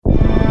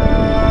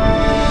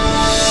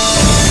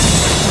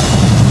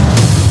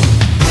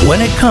When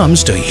it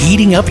comes to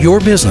heating up your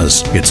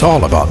business, it's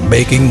all about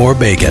making more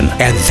bacon,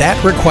 and that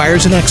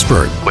requires an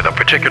expert with a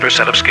particular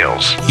set of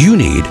skills. You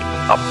need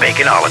a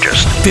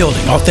baconologist.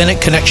 Building authentic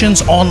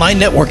connections, online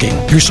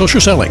networking, your social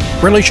selling,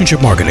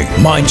 relationship marketing,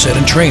 mindset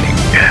and training.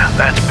 Yeah,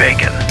 that's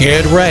bacon.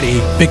 Get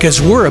ready,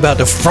 because we're about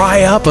to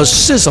fry up a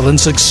sizzling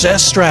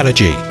success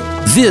strategy.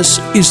 This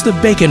is the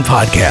Bacon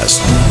Podcast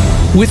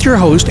with your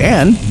host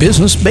and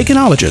business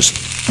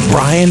baconologist,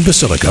 Brian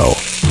Basilico.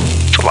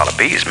 It's a lot of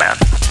bees, man.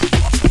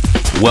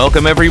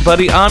 Welcome,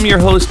 everybody. I'm your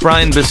host,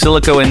 Brian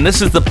Basilico, and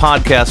this is the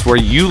podcast where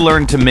you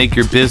learn to make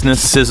your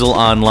business sizzle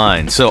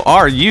online. So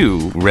are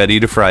you ready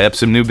to fry up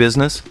some new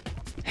business?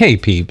 Hey,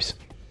 peeps.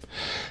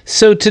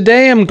 So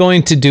today I'm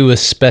going to do a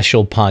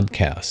special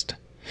podcast.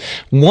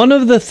 One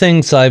of the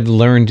things I've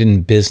learned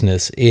in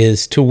business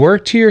is to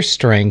work to your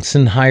strengths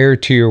and hire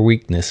to your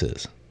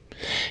weaknesses.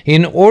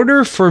 In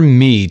order for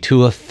me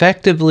to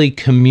effectively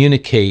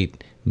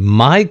communicate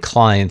my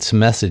clients'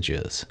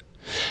 messages,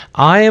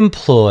 I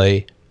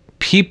employ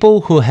people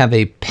who have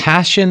a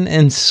passion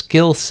and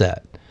skill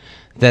set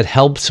that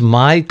helps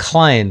my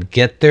client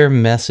get their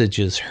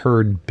messages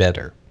heard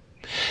better.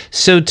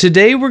 So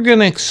today we're going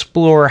to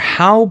explore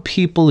how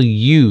people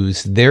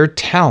use their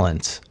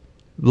talents,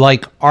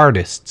 like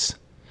artists,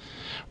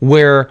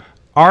 where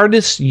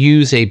artists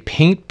use a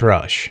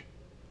paintbrush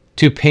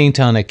to paint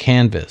on a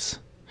canvas.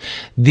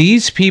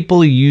 These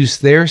people use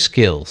their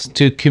skills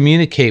to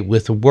communicate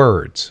with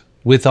words,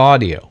 with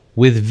audio,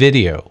 with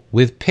video,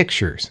 with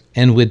pictures,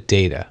 and with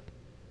data.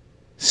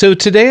 So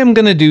today I'm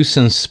going to do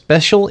some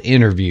special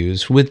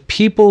interviews with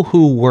people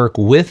who work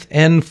with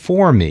and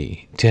for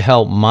me to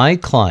help my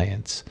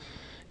clients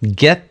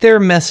get their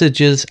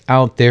messages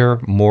out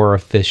there more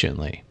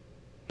efficiently.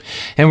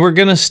 And we're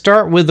going to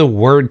start with a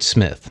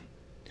wordsmith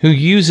who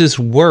uses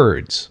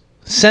words,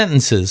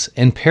 sentences,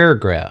 and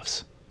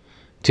paragraphs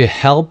to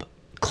help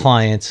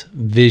clients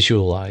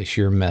visualize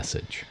your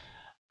message.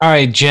 All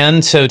right,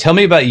 Jen, so tell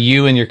me about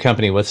you and your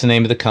company. What's the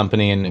name of the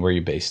company and where are you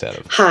based out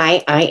of?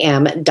 Hi, I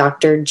am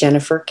Dr.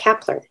 Jennifer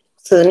Kapler.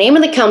 So the name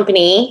of the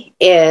company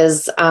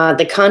is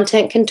The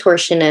Content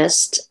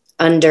Contortionist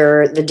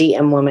under the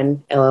DM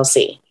Woman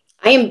LLC.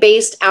 I am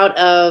based out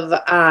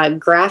of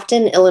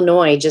Grafton,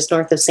 Illinois, just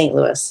north of St.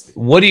 Louis.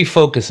 What do you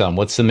focus on?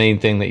 What's the main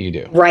thing that you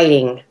do?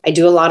 Writing. I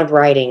do a lot of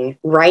writing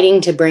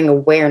to bring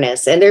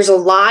awareness. And there's a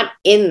lot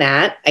in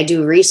that. I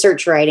do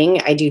research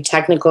writing, I do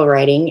technical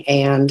writing,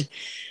 and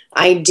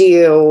I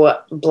do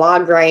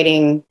blog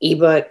writing,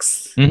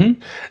 ebooks.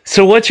 Mm-hmm.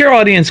 So what's your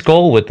audience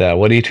goal with that?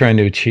 What are you trying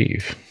to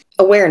achieve?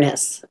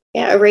 Awareness.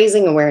 Yeah,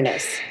 raising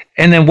awareness.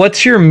 And then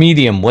what's your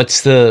medium? What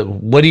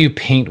do you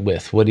paint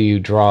with? What do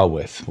you draw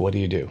with? What do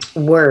you do?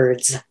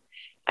 Words.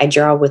 I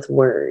draw with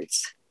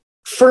words.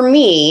 For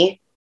me,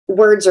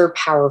 words are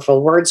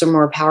powerful. Words are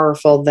more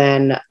powerful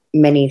than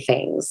many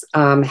things.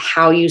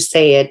 How you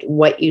say it,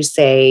 what you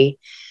say,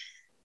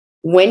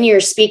 when you're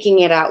speaking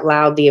it out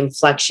loud, the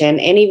inflection,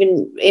 and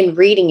even in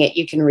reading it,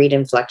 you can read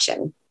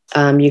inflection.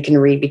 You can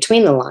read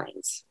between the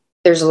lines.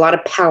 There's a lot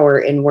of power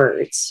in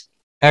words.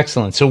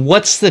 Excellent. So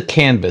what's the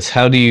canvas?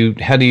 How do you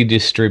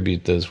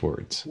distribute those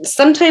words?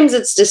 Sometimes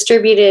it's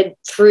distributed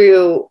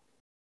through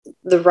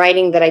the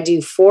writing that I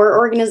do for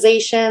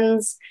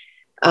organizations,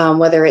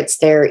 whether it's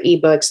their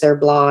ebooks, their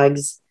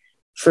blogs.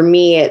 For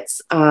me,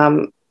 it's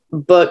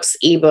books,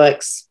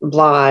 ebooks,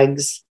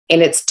 blogs,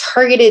 and it's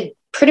targeted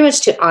pretty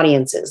much to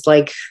audiences,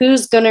 like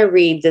who's going to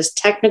read this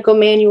technical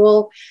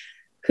manual,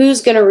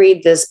 who's going to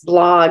read this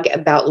blog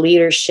about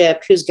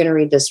leadership, who's going to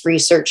read this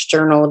research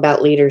journal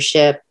about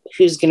leadership,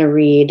 who's going to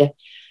read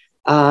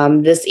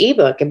this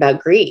ebook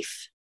about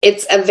grief.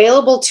 It's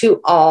available to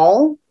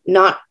all.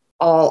 Not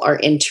all are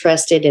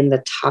interested in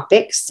the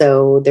topic,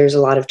 so there's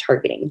a lot of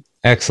targeting.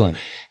 Excellent.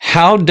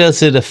 How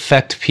does it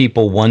affect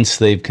people once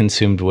they've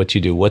consumed what you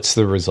do? What's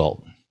the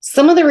result?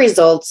 Some of the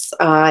results,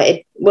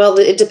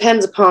 it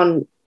depends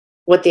upon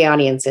what the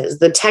audience is.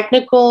 The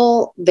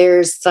technical,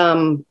 there's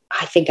some,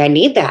 I think I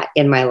need that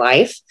in my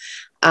life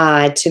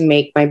to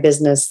make my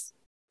business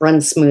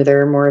run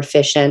smoother, more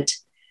efficient.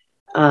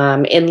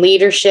 In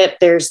leadership,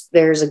 there's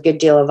a good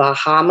deal of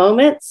aha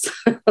moments.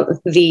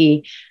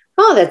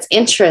 That's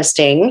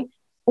interesting.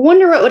 I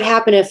wonder what would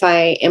happen if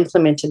I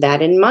implemented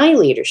that in my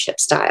leadership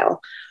style.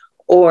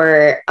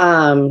 Or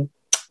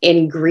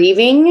in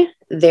grieving,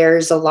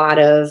 there's a lot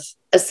of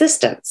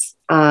assistance.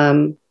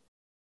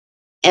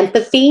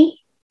 Empathy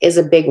is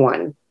a big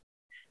one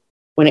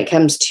when it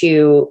comes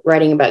to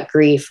writing about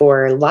grief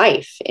or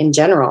life in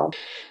general.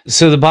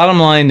 So the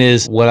bottom line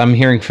is what I'm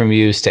hearing from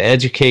you is to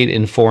educate,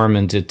 inform,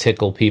 and to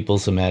tickle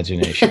people's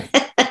imagination.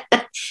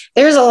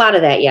 There's a lot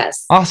of that,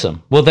 yes.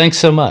 Awesome. Well, thanks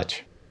so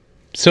much.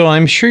 So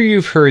I'm sure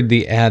you've heard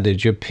the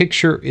adage, a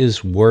picture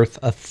is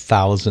worth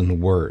 1,000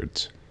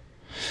 words.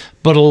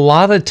 But a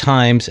lot of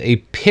times a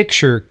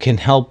picture can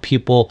help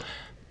people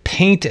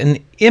paint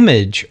an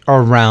image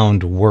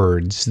around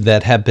words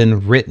that have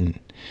been written.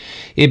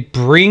 It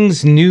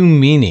brings new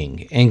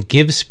meaning and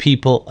gives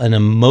people an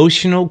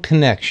emotional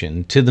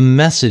connection to the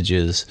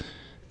messages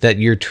that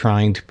you're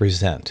trying to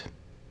present.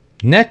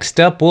 Next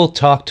up, we'll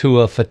talk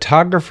to a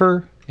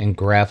photographer and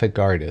graphic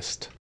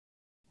artist.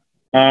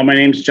 My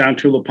name is John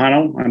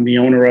Tulipano. I'm the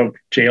owner of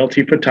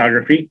JLT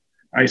Photography.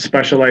 I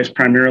specialize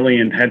primarily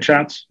in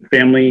headshots,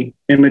 family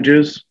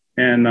images,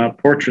 and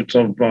portraits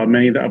of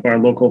many of our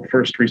local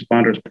first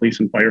responders, police,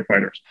 and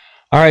firefighters.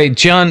 All right,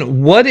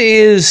 John, what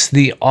is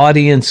the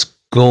audience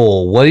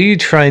goal? What are you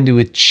trying to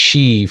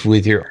achieve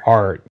with your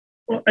art?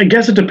 Well, I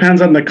guess it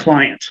depends on the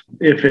client.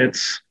 If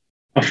it's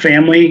a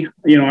family,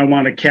 I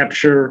want to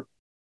capture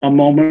a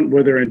moment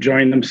where they're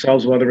enjoying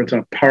themselves, whether it's in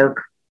a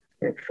park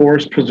or a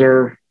forest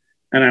preserve,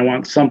 and I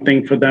want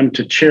something for them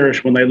to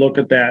cherish when they look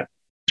at that,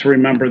 to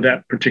remember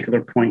that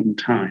particular point in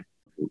time.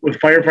 With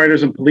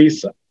firefighters and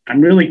police, I'm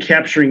really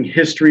capturing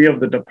history of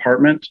the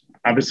department.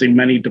 Obviously,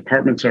 many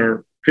departments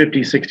are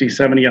 50, 60,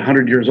 70,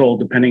 100 years old,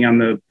 depending on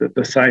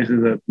the size of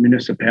the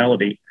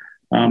municipality.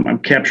 I'm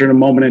capturing a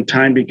moment in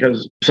time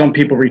because some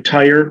people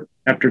retire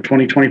after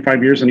 20,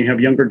 25 years, and you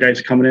have younger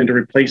guys coming in to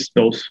replace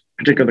those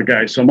particular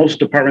guys. So most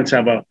departments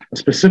have a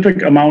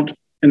specific amount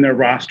in their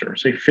roster,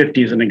 say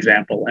 50 is an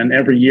example, and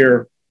every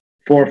year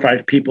 4 or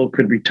 5 people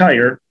could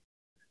retire,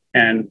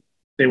 and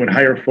they would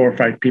hire 4 or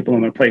 5 people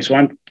in their place. So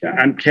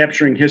I'm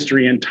capturing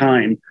history in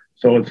time.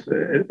 So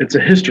it's a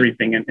history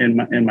thing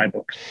in my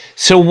book.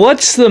 So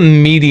what's the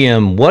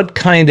medium? What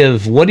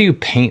do you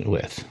paint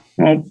with?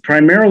 Well,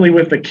 primarily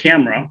with the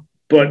camera,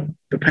 but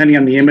depending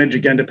on the image,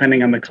 again,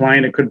 depending on the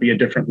client, it could be a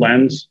different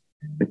lens.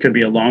 It could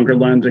be a longer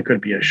lens. It could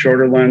be a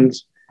shorter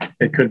lens.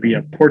 It could be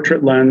a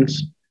portrait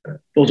lens.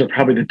 Those are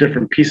probably the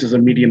different pieces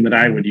of medium that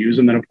I would use.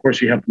 And then, of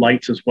course, you have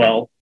lights as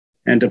well.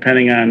 And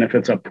depending on if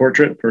it's a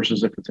portrait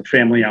versus if it's a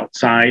family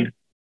outside,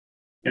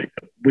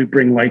 we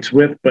bring lights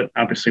with, but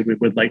obviously we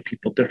would light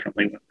people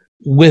differently with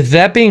it. With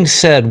that being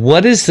said,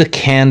 what is the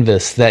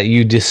canvas that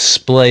you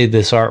display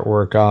this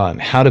artwork on?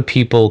 How do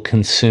people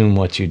consume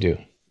what you do?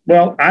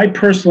 Well, I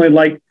personally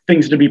like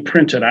things to be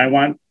printed. I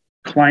want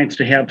clients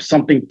to have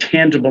something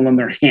tangible in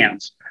their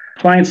hands.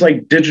 Clients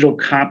like digital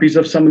copies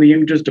of some of the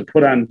images to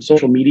put on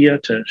social media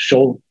to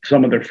show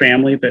some of their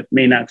family that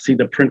may not see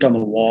the print on the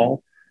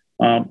wall.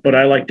 But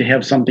I like to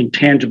have something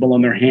tangible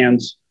in their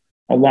hands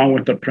along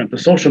with the print. The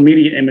social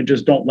media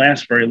images don't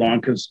last very long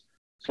because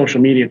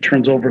social media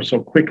turns over so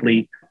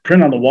quickly.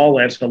 Print on the wall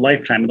lasts a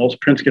lifetime, and those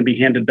prints can be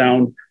handed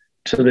down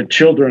to the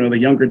children or the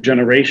younger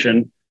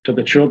generation, to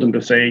the children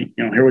to say,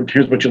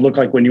 here's what you look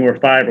like when you were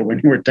 5 or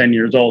when you were 10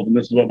 years old, and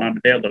this is what mom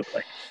and dad looked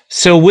like.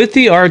 So with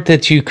the art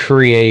that you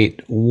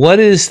create, what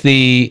is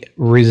the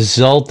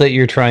result that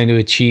you're trying to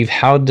achieve?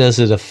 How does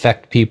it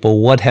affect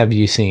people? What have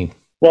you seen?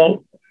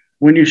 Well,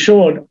 when you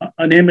show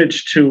an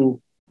image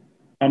to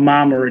a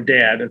mom or a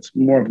dad, it's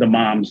more of the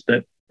moms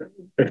that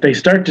if they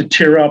start to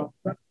tear up,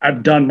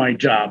 I've done my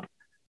job.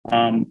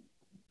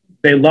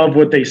 They love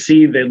what they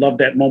see. They love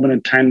that moment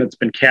in time that's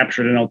been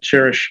captured, and they'll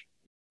cherish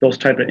those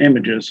type of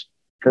images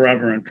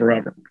forever and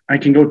forever. I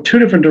can go 2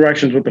 different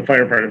directions with the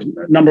firefighters.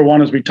 Number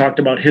one is we talked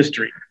about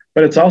history,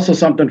 but it's also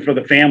something for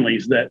the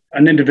families, that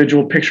an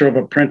individual picture of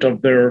a print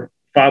of their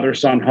father,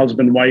 son,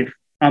 husband, wife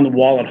on the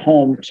wall at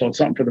home. So it's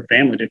something for the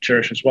family to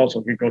cherish as well. So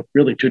it can go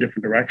really 2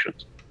 different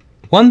directions.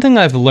 One thing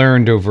I've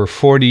learned over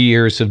 40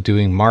 years of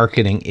doing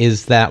marketing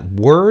is that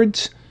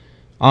words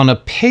on a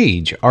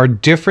page are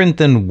different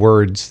than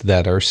words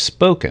that are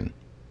spoken.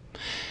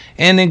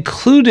 And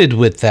included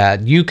with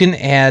that, you can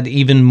add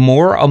even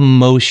more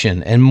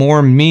emotion and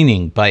more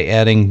meaning by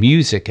adding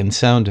music and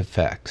sound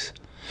effects.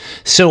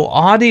 So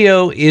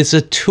audio is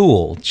a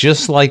tool,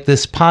 just like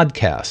this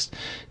podcast,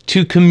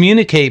 to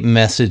communicate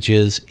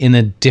messages in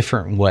a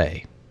different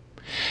way.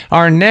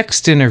 Our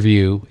next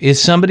interview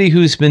is somebody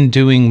who's been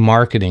doing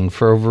marketing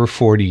for over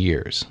 40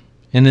 years,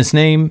 and his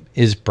name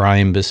is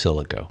Brian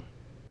Basilico.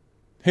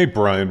 Hey,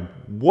 Brian,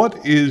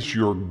 what is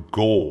your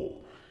goal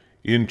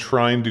in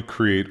trying to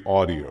create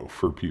audio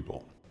for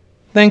people?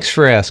 Thanks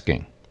for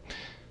asking.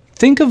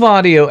 Think of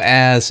audio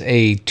as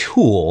a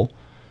tool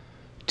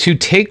to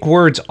take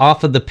words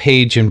off of the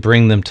page and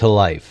bring them to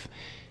life.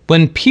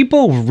 When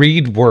people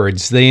read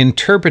words, they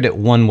interpret it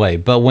one way,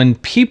 but when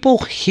people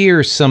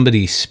hear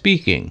somebody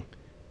speaking,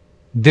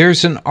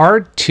 there's an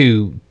art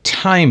to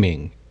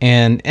timing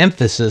and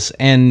emphasis,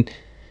 and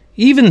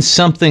even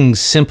something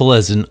simple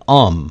as an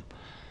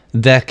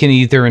that can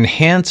either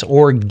enhance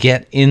or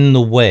get in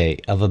the way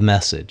of a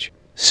message.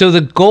 So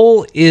the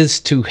goal is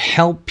to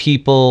help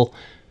people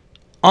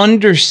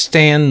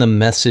understand the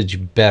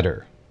message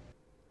better.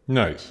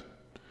 Nice.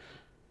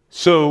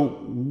 So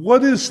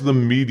what is the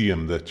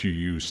medium that you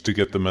use to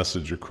get the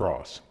message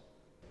across?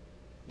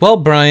 Well,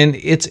 Brian,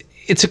 it's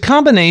a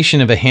combination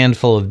of a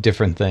handful of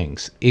different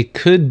things. It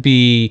could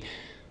be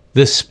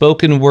the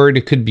spoken word,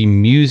 it could be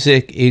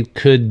music, it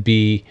could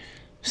be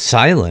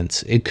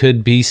silence, it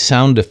could be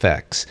sound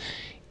effects.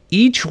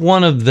 Each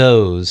one of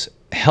those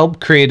help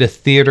create a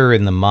theater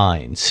in the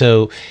mind.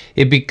 So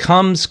it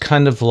becomes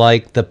kind of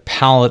like the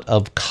palette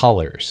of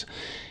colors.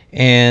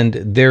 And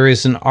there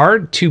is an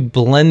art to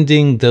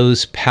blending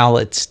those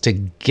palettes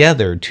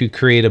together to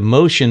create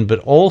emotion, but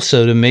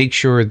also to make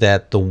sure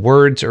that the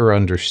words are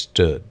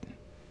understood.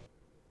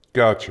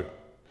 Gotcha.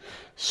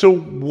 So,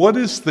 what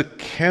is the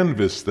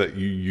canvas that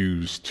you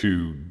use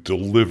to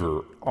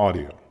deliver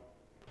audio?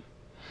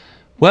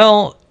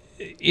 Well,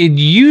 it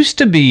used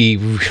to be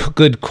real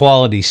good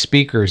quality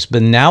speakers,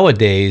 but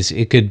nowadays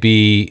it could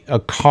be a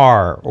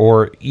car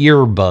or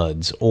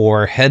earbuds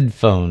or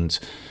headphones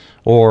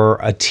or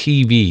a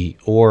TV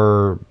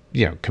or,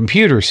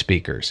 computer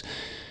speakers.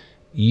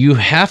 You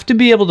have to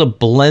be able to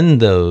blend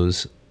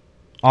those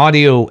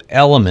audio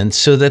elements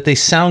so that they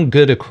sound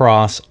good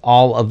across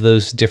all of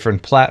those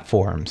different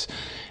platforms.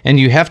 And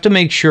you have to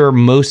make sure,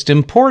 most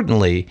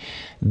importantly,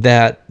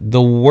 that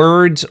the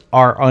words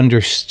are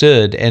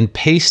understood and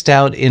paced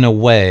out in a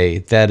way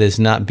that is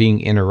not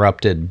being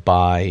interrupted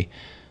by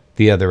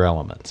the other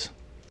elements.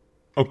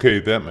 Okay,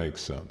 that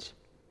makes sense.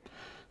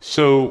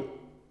 So,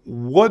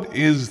 what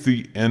is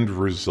the end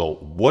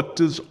result? What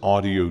does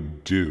audio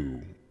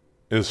do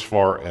as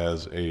far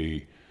as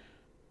a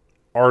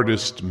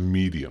artist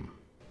medium?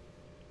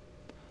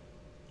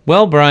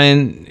 Well,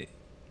 Brian,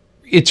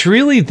 it's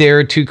really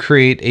there to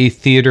create a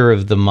theater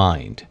of the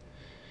mind.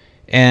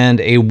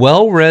 And a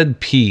well-read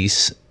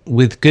piece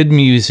with good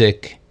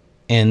music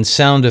and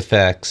sound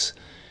effects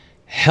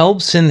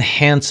helps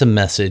enhance a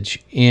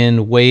message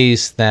in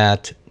ways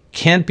that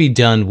can't be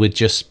done with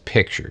just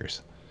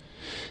pictures.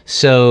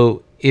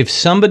 So if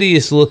somebody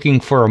is looking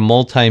for a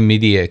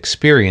multimedia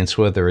experience,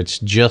 whether it's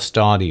just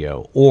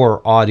audio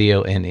or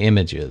audio and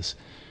images,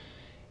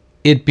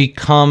 it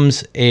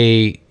becomes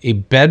a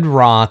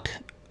bedrock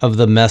of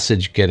the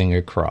message getting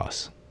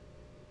across.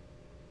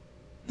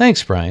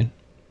 Thanks, Brian.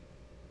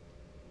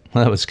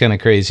 That was kind of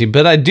crazy,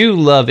 but I do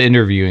love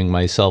interviewing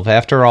myself.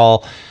 After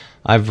all,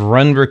 I've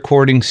run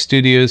recording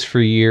studios for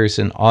years,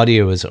 and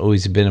audio has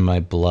always been in my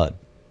blood.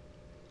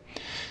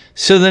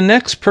 So the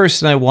next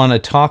person I want to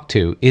talk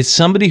to is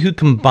somebody who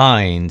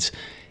combines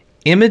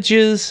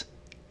images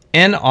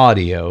and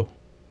audio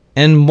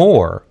and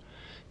more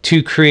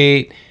to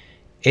create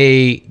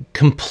a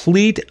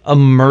complete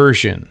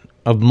immersion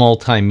of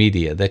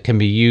multimedia that can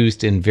be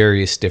used in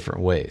various different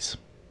ways.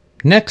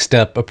 Next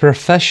up, a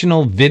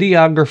professional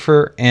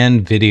videographer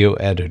and video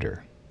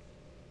editor.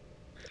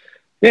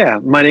 Yeah,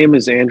 my name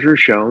is Andrew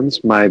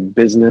Shones. My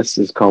business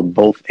is called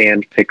Both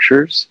And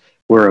Pictures.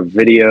 We're a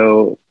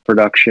video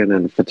production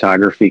and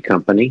photography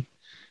company.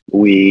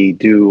 We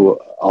do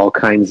all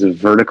kinds of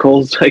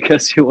verticals, I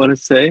guess you want to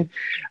say.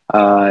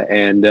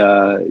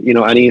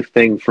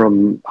 Anything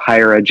from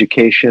higher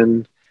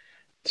education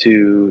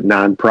to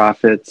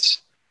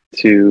nonprofits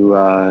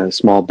to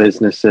small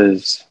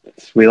businesses.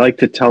 We like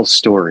to tell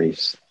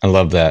stories. I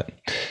love that.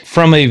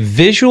 From a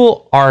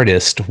visual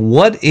artist,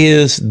 what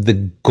is the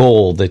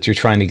goal that you're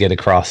trying to get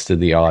across to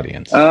the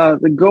audience?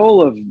 The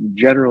goal of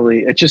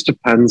generally, it just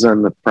depends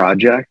on the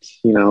project,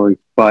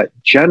 but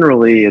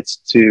generally it's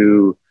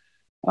to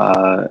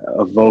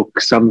evoke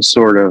some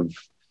sort of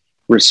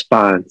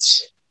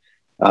response,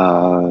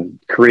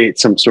 create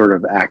some sort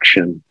of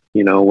action,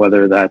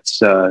 whether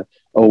that's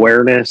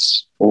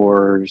awareness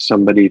or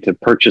somebody to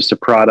purchase a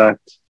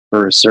product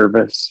or a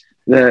service.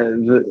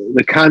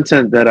 The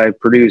content that I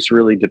produce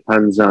really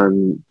depends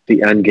on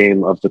the end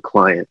game of the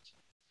client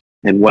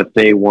and what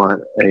they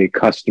want a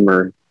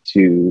customer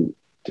to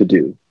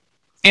do.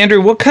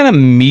 Andrew, what kind of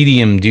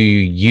medium do you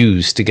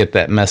use to get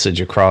that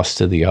message across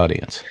to the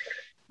audience?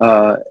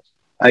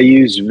 I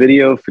use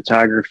video,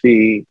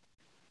 photography,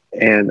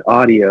 and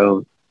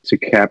audio to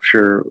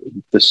capture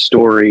the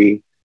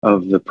story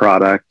of the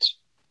product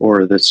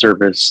or the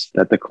service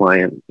that the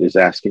client is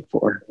asking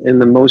for.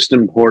 And the most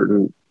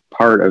important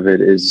part of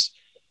it is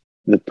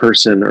the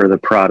person or the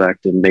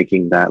product and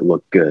making that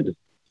look good.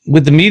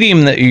 With the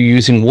medium that you're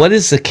using, what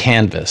is the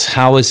canvas?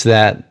 How is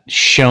that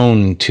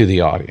shown to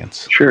the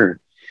audience? Sure.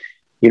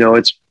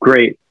 It's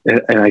great.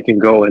 And I can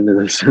go into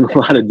this in a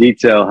lot of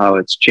detail, how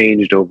it's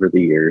changed over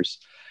the years.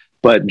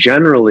 But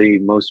generally,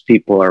 most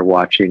people are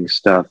watching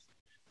stuff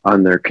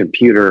on their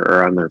computer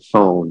or on their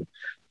phone.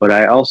 But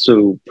I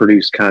also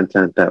produce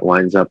content that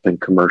winds up in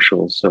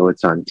commercials, so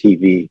it's on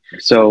TV.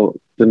 So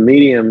the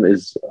medium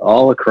is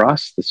all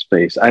across the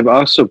space. I've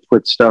also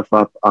put stuff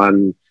up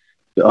on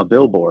a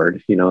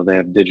billboard. They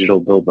have digital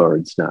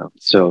billboards now.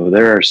 So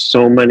there are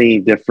so many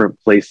different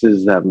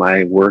places that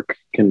my work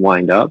can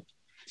wind up.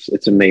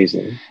 It's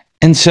amazing.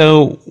 And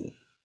so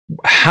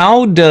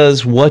how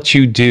does what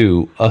you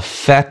do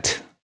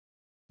affect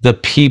the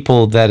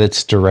people that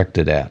it's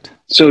directed at?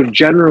 So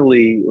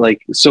generally,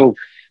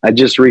 I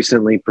just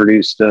recently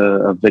produced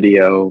a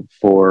video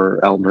for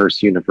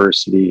Elmhurst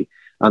University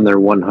on their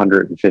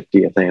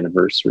 150th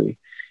anniversary.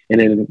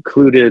 And it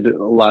included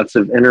lots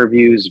of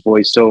interviews,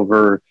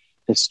 voiceover,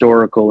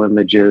 historical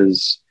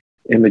images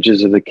of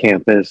the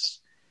campus,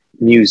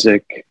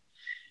 music,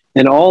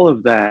 and all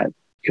of that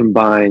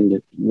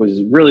combined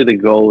was really the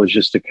goal was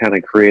just to kind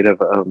of create an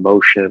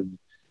emotion.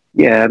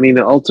 Yeah,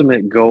 the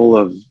ultimate goal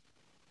of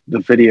the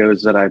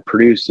videos that I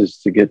produce is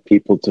to get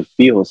people to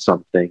feel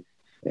something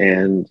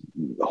and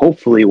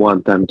hopefully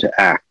want them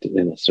to act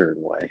in a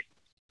certain way.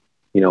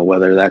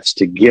 Whether that's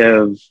to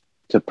give,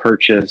 to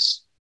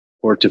purchase,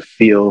 or to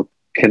feel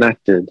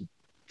connected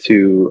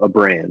to a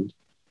brand.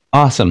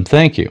 Awesome.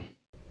 Thank you.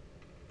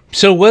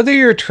 So whether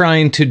you're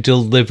trying to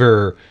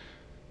deliver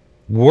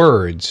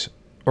words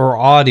or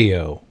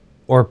audio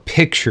or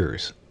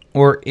pictures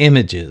or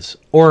images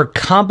or a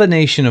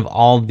combination of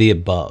all of the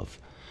above,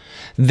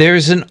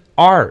 there's an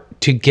art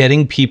to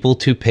getting people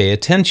to pay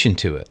attention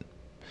to it.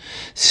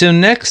 So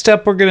next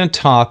up, we're going to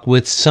talk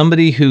with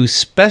somebody who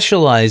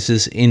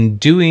specializes in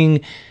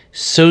doing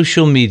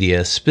social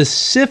media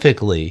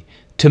specifically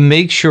to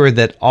make sure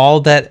that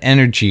all that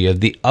energy of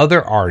the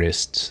other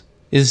artists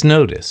is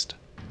noticed.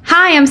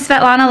 Hi, I'm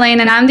Svetlana Lane,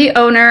 and I'm the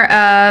owner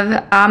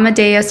of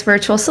Amadeus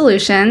Virtual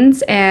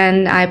Solutions,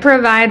 and I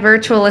provide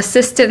virtual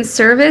assistant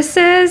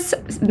services.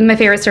 My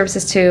favorite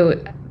services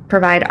to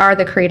provide are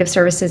the creative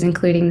services,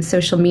 including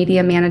social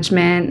media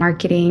management,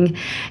 marketing,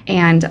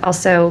 and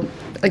also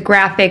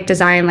graphic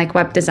design, like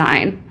web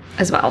design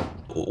as well.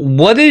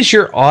 What is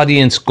your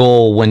audience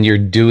goal when you're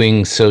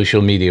doing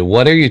social media?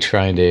 What are you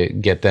trying to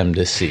get them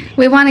to see?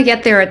 We want to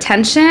get their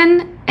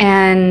attention,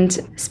 and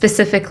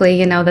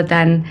specifically, that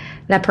then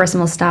that person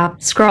will stop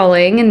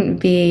scrolling and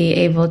be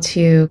able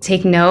to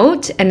take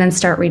note and then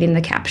start reading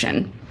the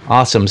caption.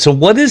 Awesome. So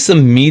what is the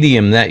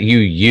medium that you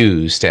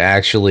use to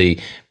actually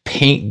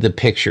paint the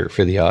picture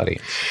for the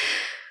audience?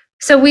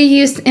 So we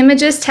use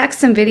images,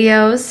 text, and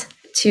videos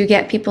to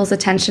get people's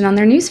attention on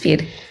their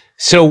newsfeed.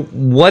 So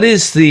what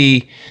is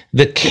the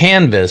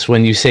canvas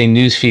when you say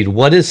newsfeed?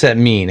 What does that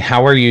mean?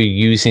 How are you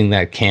using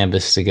that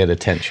canvas to get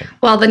attention?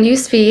 Well, the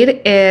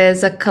newsfeed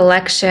is a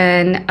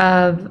collection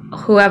of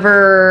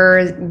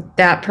whoever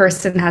that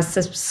person has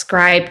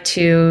subscribed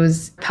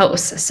to's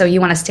posts. So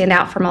you want to stand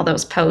out from all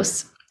those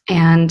posts.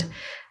 And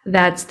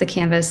that's the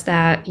canvas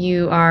that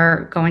you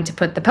are going to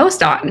put the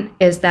post on,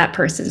 is that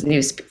person's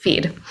news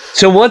feed.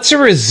 So what's the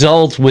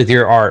result with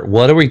your art?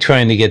 What are we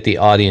trying to get the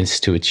audience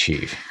to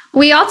achieve?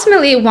 We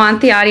ultimately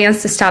want the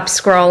audience to stop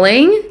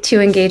scrolling,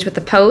 to engage with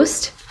the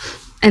post,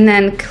 and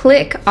then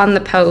click on the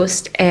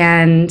post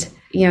and,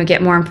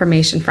 get more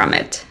information from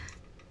it.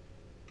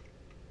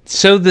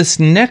 So this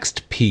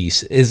next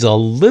piece is a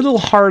little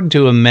hard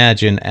to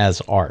imagine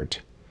as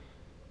art.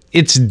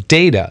 It's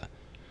data.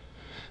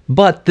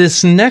 But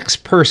this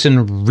next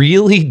person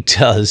really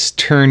does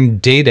turn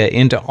data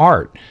into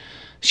art.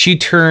 She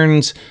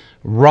turns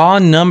raw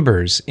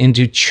numbers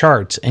into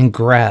charts and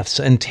graphs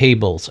and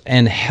tables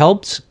and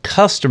helps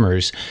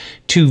customers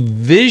to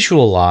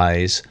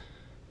visualize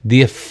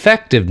the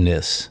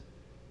effectiveness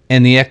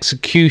and the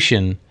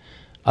execution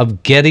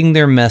of getting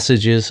their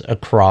messages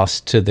across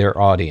to their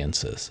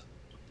audiences.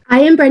 I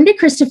am Brenda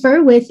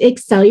Christopher with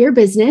Excel Your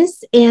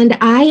Business, and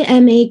I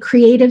am a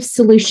creative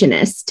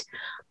solutionist.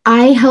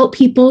 I help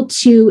people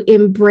to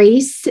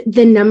embrace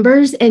the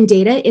numbers and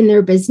data in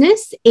their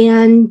business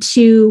and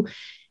to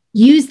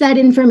use that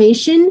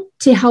information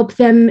to help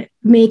them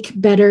make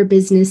better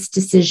business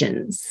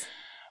decisions.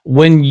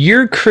 When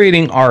you're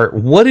creating art,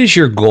 what is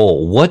your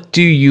goal? What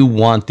do you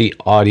want the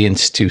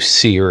audience to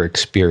see or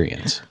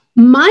experience?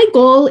 My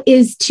goal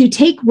is to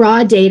take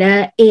raw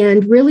data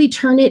and really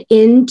turn it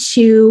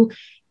into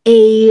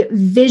a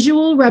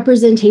visual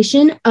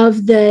representation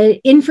of the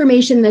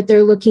information that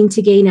they're looking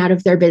to gain out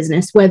of their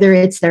business, whether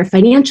it's their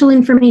financial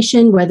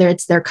information, whether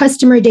it's their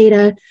customer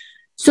data,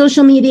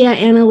 social media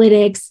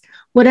analytics,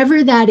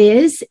 whatever that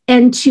is,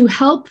 and to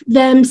help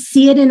them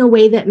see it in a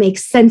way that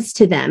makes sense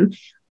to them.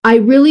 I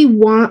really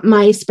want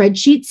my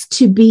spreadsheets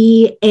to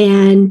be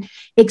an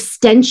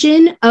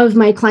extension of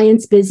my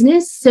client's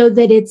business so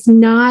that it's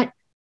not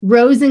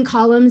rows and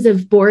columns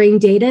of boring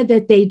data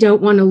that they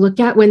don't want to look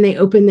at when they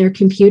open their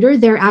computer.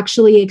 They're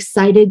actually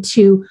excited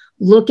to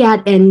look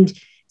at and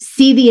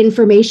see the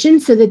information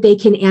so that they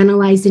can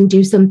analyze and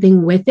do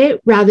something with it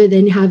rather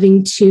than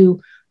having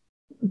to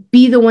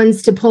be the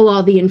ones to pull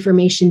all the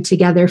information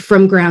together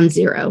from ground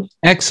zero.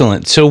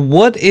 Excellent. So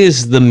what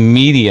is the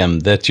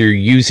medium that you're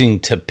using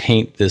to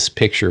paint this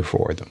picture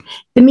for them?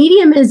 The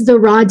medium is the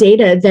raw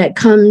data that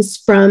comes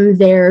from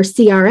their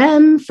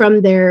CRM,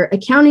 from their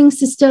accounting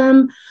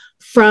system,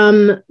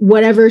 from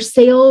whatever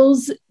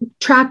sales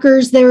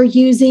trackers they're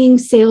using,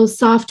 sales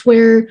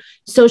software,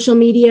 social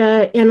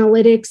media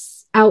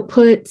analytics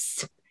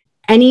outputs,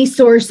 any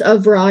source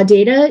of raw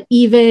data,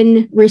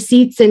 even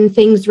receipts and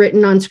things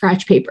written on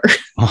scratch paper.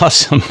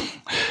 Awesome.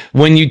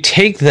 When you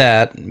take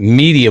that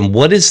medium,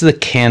 what is the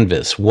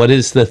canvas? What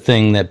is the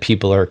thing that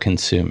people are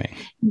consuming?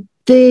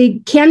 The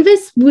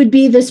canvas would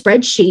be the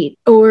spreadsheet,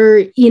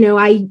 or,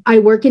 I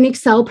work in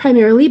Excel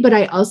primarily, but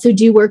I also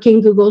do work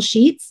in Google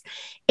Sheets.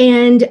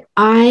 And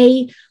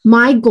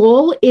my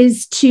goal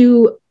is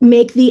to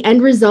make the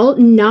end result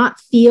not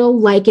feel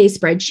like a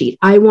spreadsheet.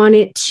 I want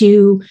it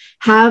to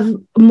have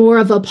more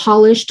of a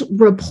polished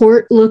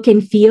report look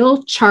and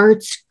feel,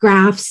 charts,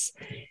 graphs,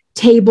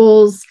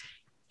 tables,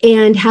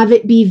 and have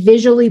it be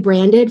visually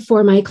branded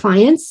for my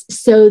clients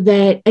so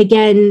that,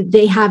 again,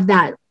 they have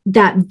that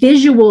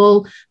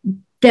visual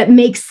that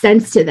makes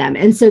sense to them.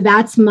 And so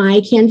that's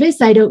my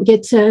canvas. I don't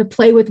get to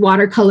play with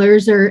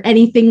watercolors or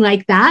anything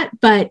like that,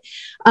 but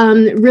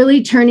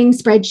really turning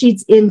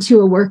spreadsheets into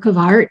a work of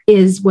art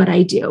is what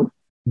I do.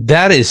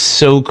 That is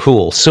so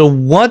cool. So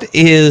what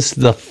is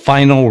the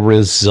final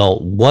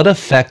result? What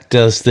effect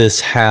does this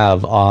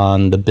have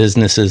on the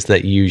businesses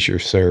that use your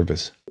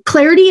service?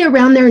 Clarity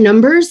around their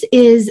numbers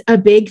is a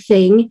big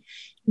thing.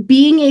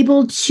 Being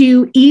able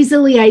to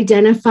easily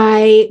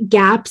identify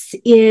gaps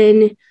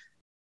in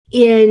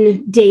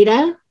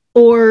data,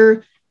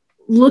 or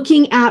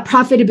looking at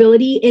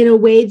profitability in a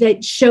way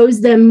that shows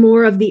them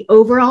more of the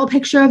overall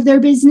picture of their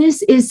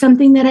business is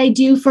something that I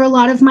do for a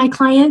lot of my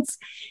clients.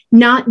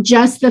 Not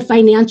just the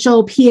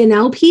financial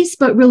P&L piece,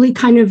 but really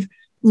kind of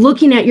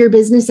looking at your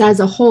business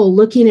as a whole,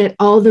 looking at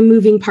all the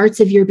moving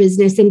parts of your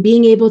business and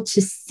being able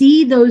to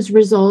see those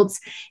results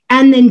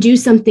and then do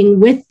something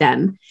with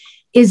them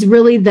is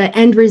really the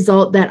end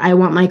result that I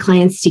want my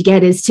clients to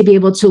get, is to be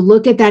able to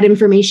look at that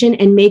information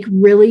and make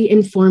really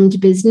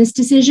informed business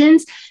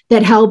decisions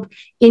that help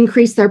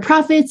increase their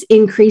profits,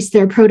 increase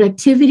their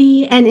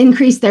productivity, and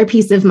increase their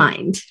peace of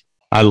mind.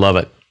 I love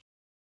it.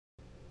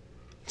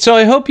 So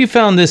I hope you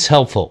found this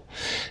helpful.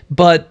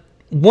 But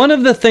one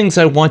of the things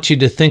I want you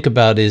to think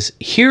about is,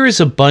 here is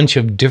a bunch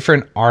of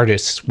different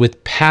artists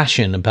with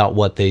passion about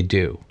what they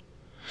do.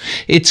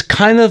 It's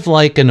kind of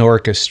like an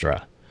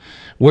orchestra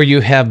where you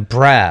have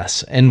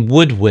brass and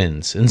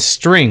woodwinds and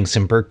strings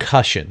and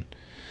percussion.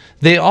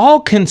 They all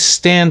can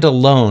stand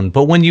alone,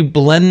 but when you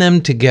blend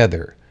them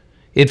together,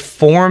 it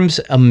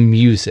forms a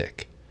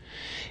music.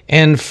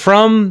 And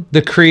from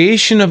the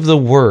creation of the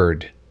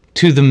word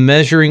to the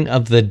measuring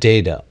of the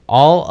data,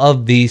 all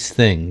of these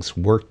things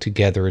work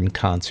together in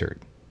concert.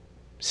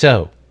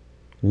 So,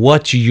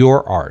 what's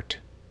your art,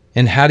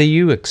 and how do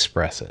you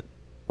express it?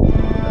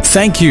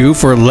 Thank you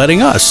for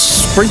letting us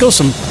sprinkle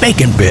some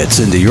bacon bits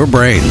into your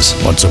brains.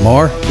 Want some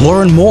more?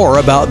 Learn more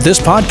about this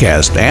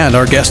podcast and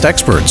our guest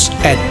experts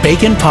at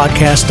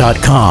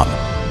baconpodcast.com.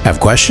 Have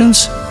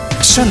questions?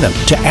 Send them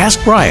to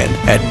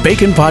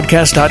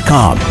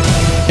askbrian@baconpodcast.com.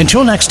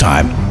 Until next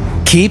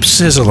time, keep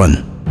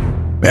sizzling.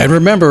 And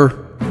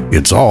remember,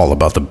 it's all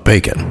about the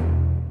bacon.